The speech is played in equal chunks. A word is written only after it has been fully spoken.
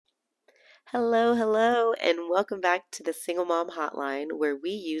Hello, hello, and welcome back to the Single Mom Hotline, where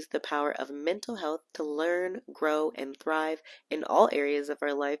we use the power of mental health to learn, grow, and thrive in all areas of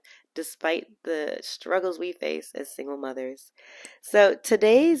our life, despite the struggles we face as single mothers. So,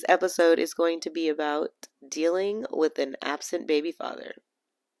 today's episode is going to be about dealing with an absent baby father.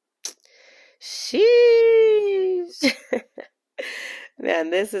 Sheesh!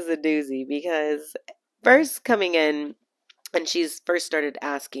 Man, this is a doozy because first coming in, and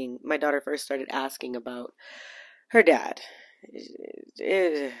my daughter first started asking about her dad.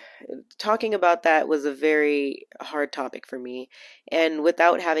 Eh, Talking about that was a very hard topic for me. And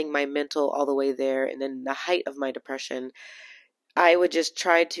without having my mental all the way there and in the height of my depression, I would just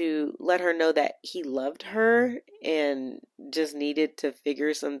try to let her know that he loved her and just needed to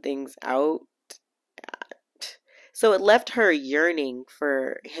figure some things out. So it left her yearning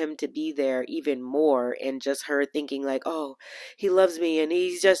for him to be there even more, and just her thinking like, "Oh, he loves me and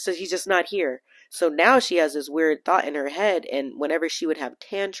he's just not here." So now she has this weird thought in her head, and whenever she would have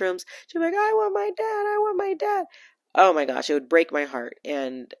tantrums, she'd be like, "I want my dad. I want my dad." Oh my gosh, it would break my heart,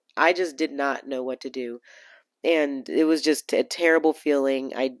 and I just did not know what to do. And it was just a terrible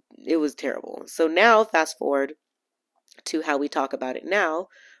feeling. It was terrible. So now fast forward to how we talk about it now,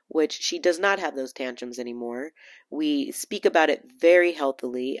 which she does not have those tantrums anymore. We speak about it very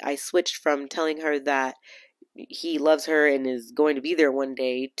healthily. I switched from telling her that he loves her and is going to be there one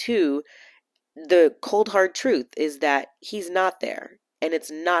day to the cold hard truth is that he's not there and it's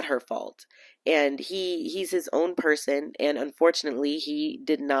not her fault. And he's his own person, and unfortunately he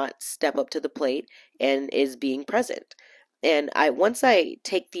did not step up to the plate and is being present. And I once I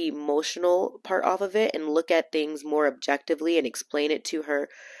take the emotional part off of it and look at things more objectively and explain it to her,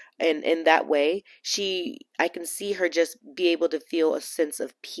 and in that way, I can see her just be able to feel a sense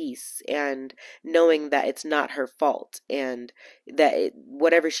of peace and knowing that it's not her fault, and that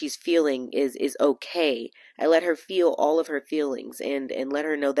whatever she's feeling is okay. I let her feel all of her feelings, and let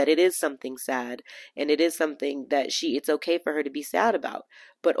her know that it is something sad, and it is something that it's okay for her to be sad about.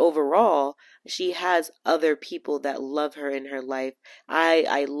 But overall, she has other people that love her in her life.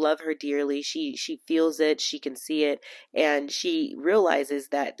 I love her dearly. She feels it, she can see it, and she realizes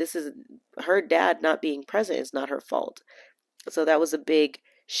that this is her dad not being present is not her fault. So that was a big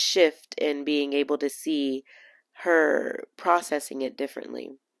shift in being able to see her processing it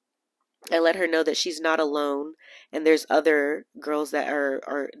differently. I let her know that she's not alone, and there's other girls that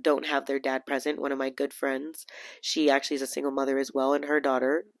are don't have their dad present. One of my good friends, she actually is a single mother as well, and her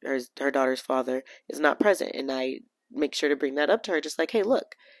daughter's father is not present. And I make sure to bring that up to her, just like, hey,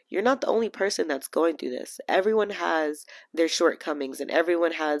 look, you're not the only person that's going through this. Everyone has their shortcomings, and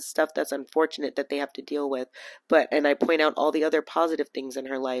everyone has stuff that's unfortunate that they have to deal with. And I point out all the other positive things in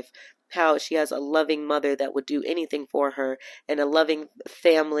her life, how she has a loving mother that would do anything for her, and a loving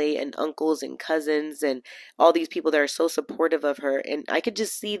family and uncles and cousins and all these people that are so supportive of her. And I could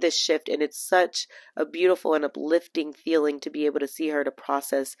just see the shift, and it's such a beautiful and uplifting feeling to be able to see her to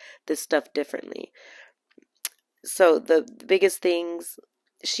process this stuff differently. So the biggest things,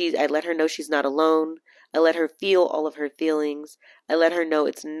 I let her know she's not alone. I let her feel all of her feelings. I let her know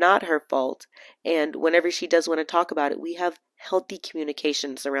it's not her fault. And whenever she does want to talk about it, we have healthy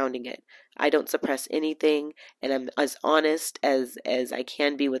communication surrounding it. I don't suppress anything, and I'm as honest as I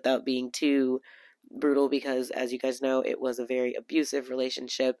can be without being too brutal, because as you guys know, it was a very abusive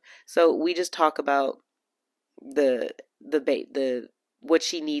relationship. So we just talk about the what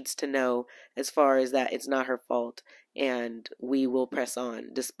she needs to know, as far as that it's not her fault, and we will press on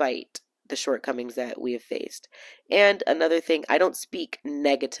despite the shortcomings that we have faced. And another thing, I don't speak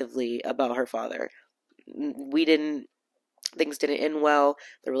negatively about her father. We didn't Things didn't end well.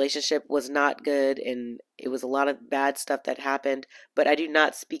 The relationship was not good, and it was a lot of bad stuff that happened, but I do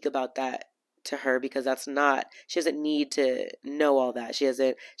not speak about that to her, because that's not she doesn't need to know all that. She's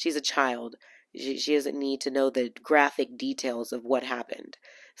a child. She doesn't need to know the graphic details of what happened.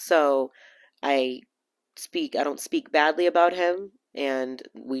 So I I don't speak badly about him, and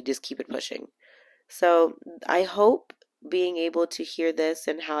we just keep it pushing. So I hope being able to hear this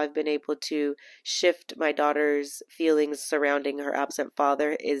and how I've been able to shift my daughter's feelings surrounding her absent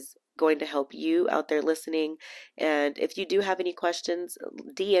father is going to help you out there listening. And if you do have any questions,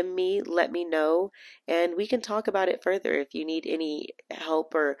 DM me, let me know, and we can talk about it further. If you need any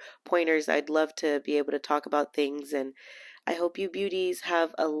help or pointers, I'd love to be able to talk about things. And I hope you beauties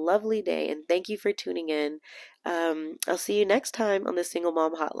have a lovely day, and thank you for tuning in. I'll see you next time on the Single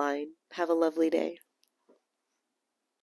Mom Hotline. Have a lovely day.